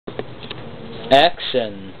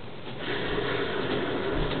Action.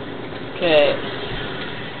 Okay,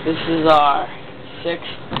 this is our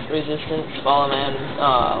 6th Resistance Fallen Man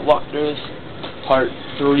walkthroughs. Part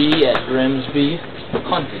 3 at Grimsby.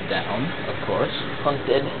 Hunted down, of course.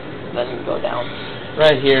 Hunted, then you go down.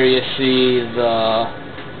 Right here you see the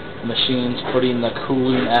machines putting the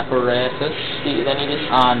cooling apparatus Then you just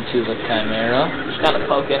onto the Chimera. Just kind of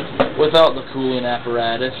poking. Without the cooling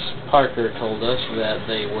apparatus, Parker told us that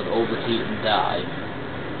they would overheat and die.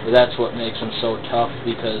 That's what makes them so tough,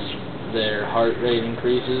 because their heart rate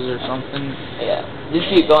increases or something. Yeah, just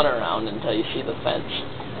keep going around until you see the fence,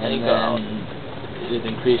 and you go out. It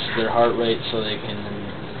increases their heart rate so they can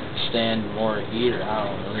stand more heat, or I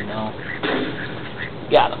don't really know.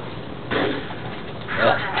 Got them.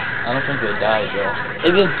 I don't think they died, though.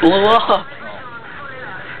 They just blew up. No.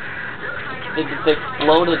 They just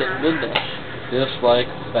exploded in goodness. Just like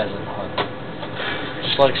pheasant hunting.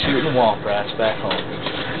 Just like shooting womp rats back home.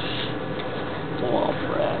 Swamp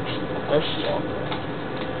rats. They're swamp rats.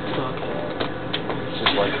 Okay. It's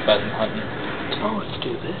just like pheasant hunting. Oh,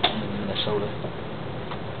 stupid. In Minnesota.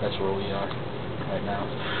 That's where we are right now.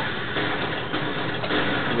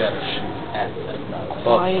 You gotta shoot at them, not above.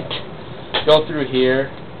 Quiet. Go through here.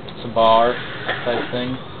 It's a bar type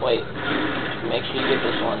thing. Wait. Make sure you get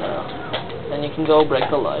this one out. Then you can go break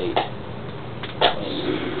the light.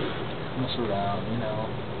 Mess around, you know.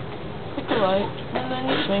 Break the light, and then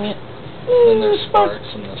you swing it. Then there's sparks,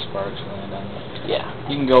 and the sparks land on you. Yeah.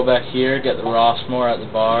 You can go back here, get the Rossmore at the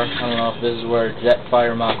bar. I don't know if this is where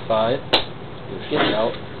Jetfire Mach 5. Get it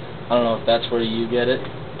out. I don't know if that's where you get it,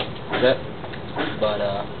 Jet, but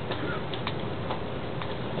I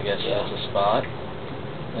guess that's a spot.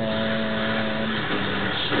 And you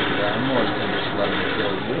can shoot them, or you can just let them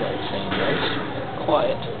kill you, like Shane does.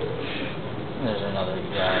 Quiet. And there's another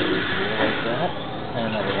guy over here like that,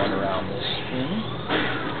 and another one around this thing.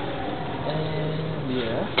 And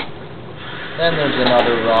yeah. Then there's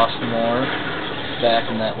another Rossmore back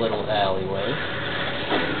in that little alleyway.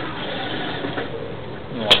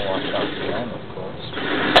 You want to watch out for them, of course.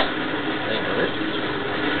 They hurt.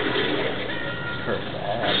 Hurt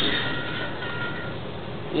bad.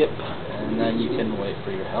 Yep. And then you can wait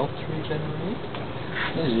for your health to regenerate.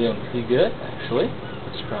 This is doing pretty good, actually.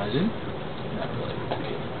 Surprising. Not really.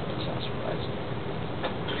 Okay. It's not surprising.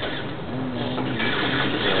 And then you can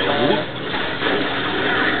go.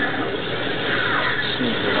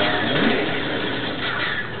 Sneak around.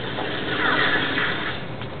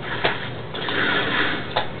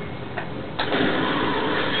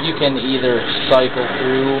 You can either cycle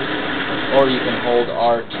through, or you can hold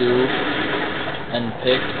R2 and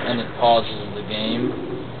pick, and it pauses the game.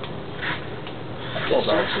 Hold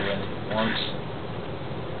R2 in once.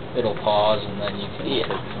 It'll pause, and then you can pick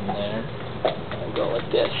from there. And go like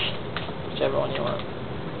this, whichever one you want.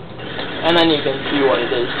 And then you can see what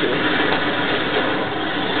it is too.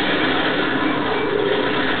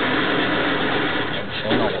 And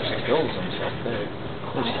Shane almost kills himself there.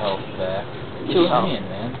 His health back. 2 health.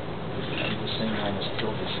 Man. I'm just saying you almost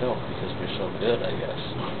killed yourself because you're so good, I guess.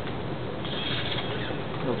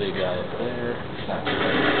 There'll be a guy up there. Not too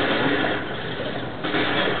bad.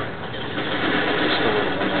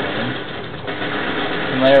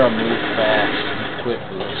 Chimera move fast and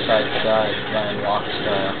quickly, side to side, lion walk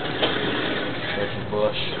style. There's a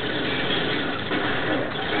bush.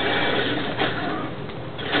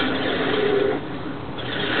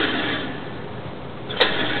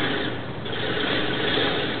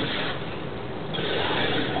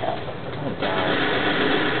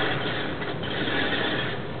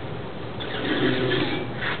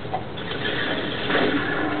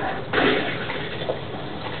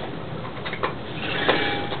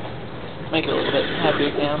 Make it a little bit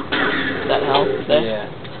happier, Cam. That help there? Yeah.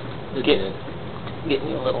 Getting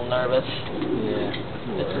you a little nervous. Yeah.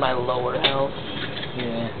 It's my lower health.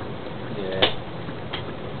 Yeah.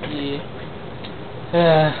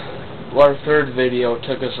 Yeah. Our third video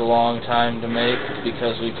took us a long time to make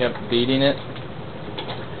because we kept beating it.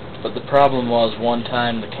 But the problem was, one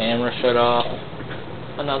time the camera shut off.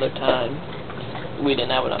 Another time we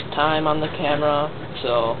didn't have enough time on the camera,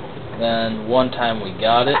 so... Then one time we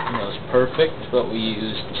got it, and it was perfect, but we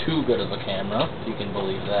used too good of a camera, if you can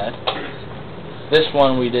believe that. This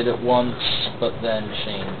one we did it once, but then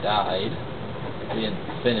Shane died. We didn't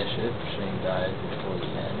finish it. Shane died before the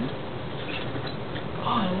end.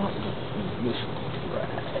 Oh, I want With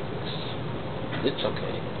rags. It's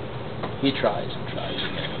okay. He tries and tries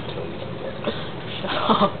again until we can get it.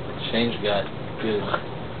 Shane's got good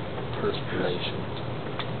perspiration.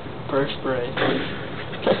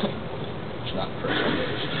 It's not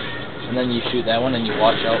perspiration. And then you shoot that one and you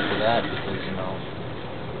watch out for that because, you know,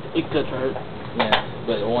 It could hurt. Yeah,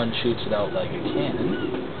 but one shoots it out like a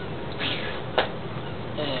cannon.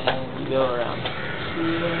 And you go around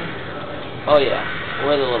here. Oh yeah,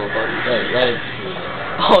 where the little buddies? Right.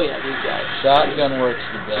 Oh yeah, these guys. Shotgun works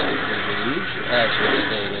the best of these, as was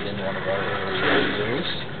stated in one of our earlier videos.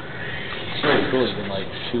 It's really cool, you can like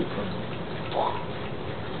shoot from...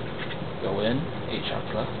 Go in, 8 shots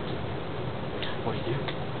left. What do?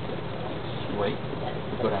 You wait,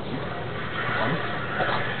 go down here. One.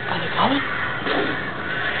 Are they coming?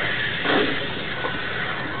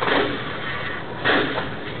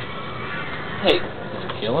 Hey. Did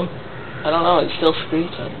you kill him? I don't know, he's still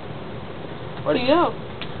screeching. Where'd he go?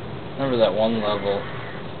 Remember that one level,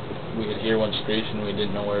 we could hear one screeching, we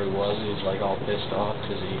didn't know where he was, he was like all pissed off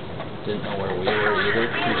because he didn't know where we were either.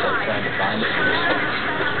 He was like trying to find us,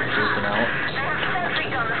 freaking out.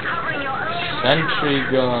 Sentry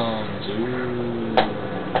guns, ooh.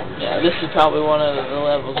 Yeah, this is probably one of the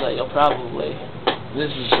levels that you'll probably...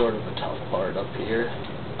 This is sort of a tough part up here.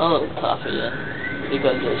 A little tough, yeah.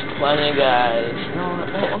 Because there's plenty of guys. No,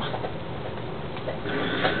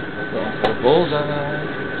 Going for the bullseye.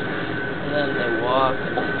 and then they walk.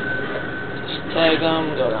 Just tag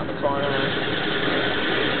them, go around the corner.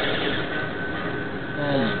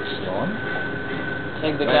 And you kill him.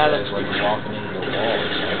 Take the That guy guy's like walking into the wall or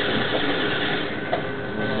something.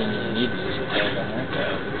 You need to use the tag on that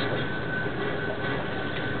guy, it looks like.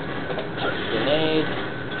 Grenade.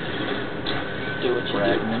 Do what you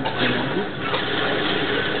Fragment grenade.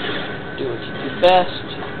 do what you do best.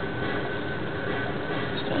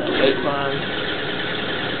 Just gonna wait for him.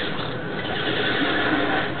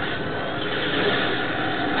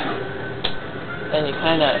 And you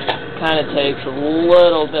kind of takes a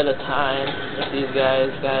little bit of time with these guys.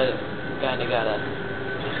 Kind of gotta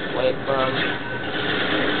wait for them.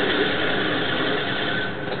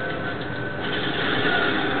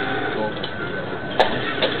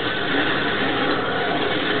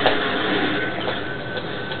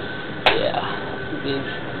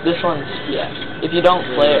 This one's, yeah, if you don't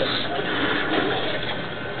play it,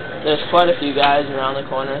 there's quite a few guys around the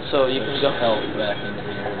corner, so you can go help back into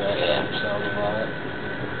here, that helps out a lot.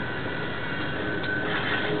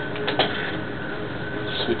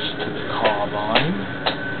 Switch to the carbine.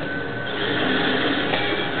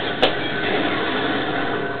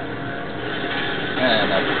 And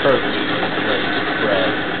a perfectly placed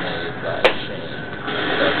frag made by Shane.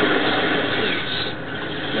 Please.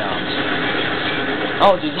 Johnson.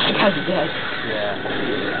 Oh, dude, that guy's dead. Yeah, he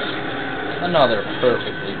is. Another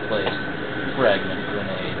perfectly placed fragment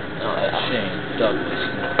grenade. Oh, yeah. Shane Douglas.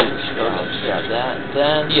 Got that.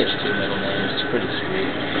 Then he has 2 middle names. It's pretty sweet.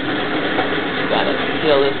 you gotta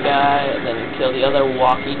kill this guy, and then you kill the other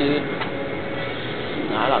walkie dude.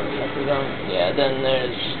 No, I don't know if we don't. Yeah, then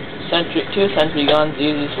there's 2 sentry guns.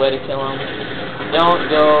 Easiest way to kill them. Don't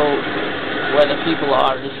go where the people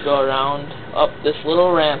are. Just go around up this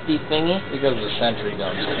little rampy thingy. Because the sentry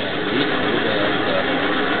guns can't reach you, they have to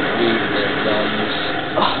weave their guns.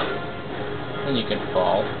 Then you can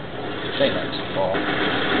fall. Shane likes to fall.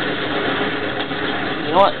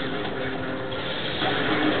 You know what?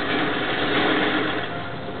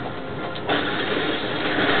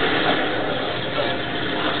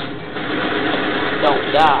 Don't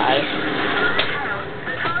die.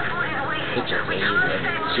 It's okay, you're good.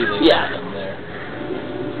 See, they Yeah. got them there.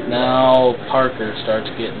 Now Parker starts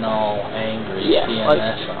getting all angry, Yeah,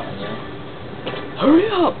 PMS on you. Hurry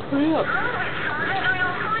up, hurry up.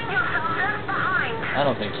 I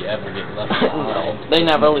don't think you ever get left No, behind. they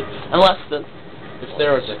never leave. Unless the... If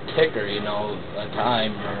there was a ticker, you know, a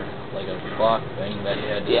time or like a clock thing that you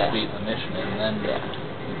had to Yeah. beat the mission, and then Yeah.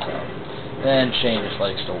 then Shane just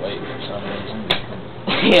likes to wait for some reason.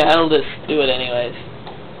 Yeah, I'll just do it anyways.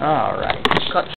 Alright. Cut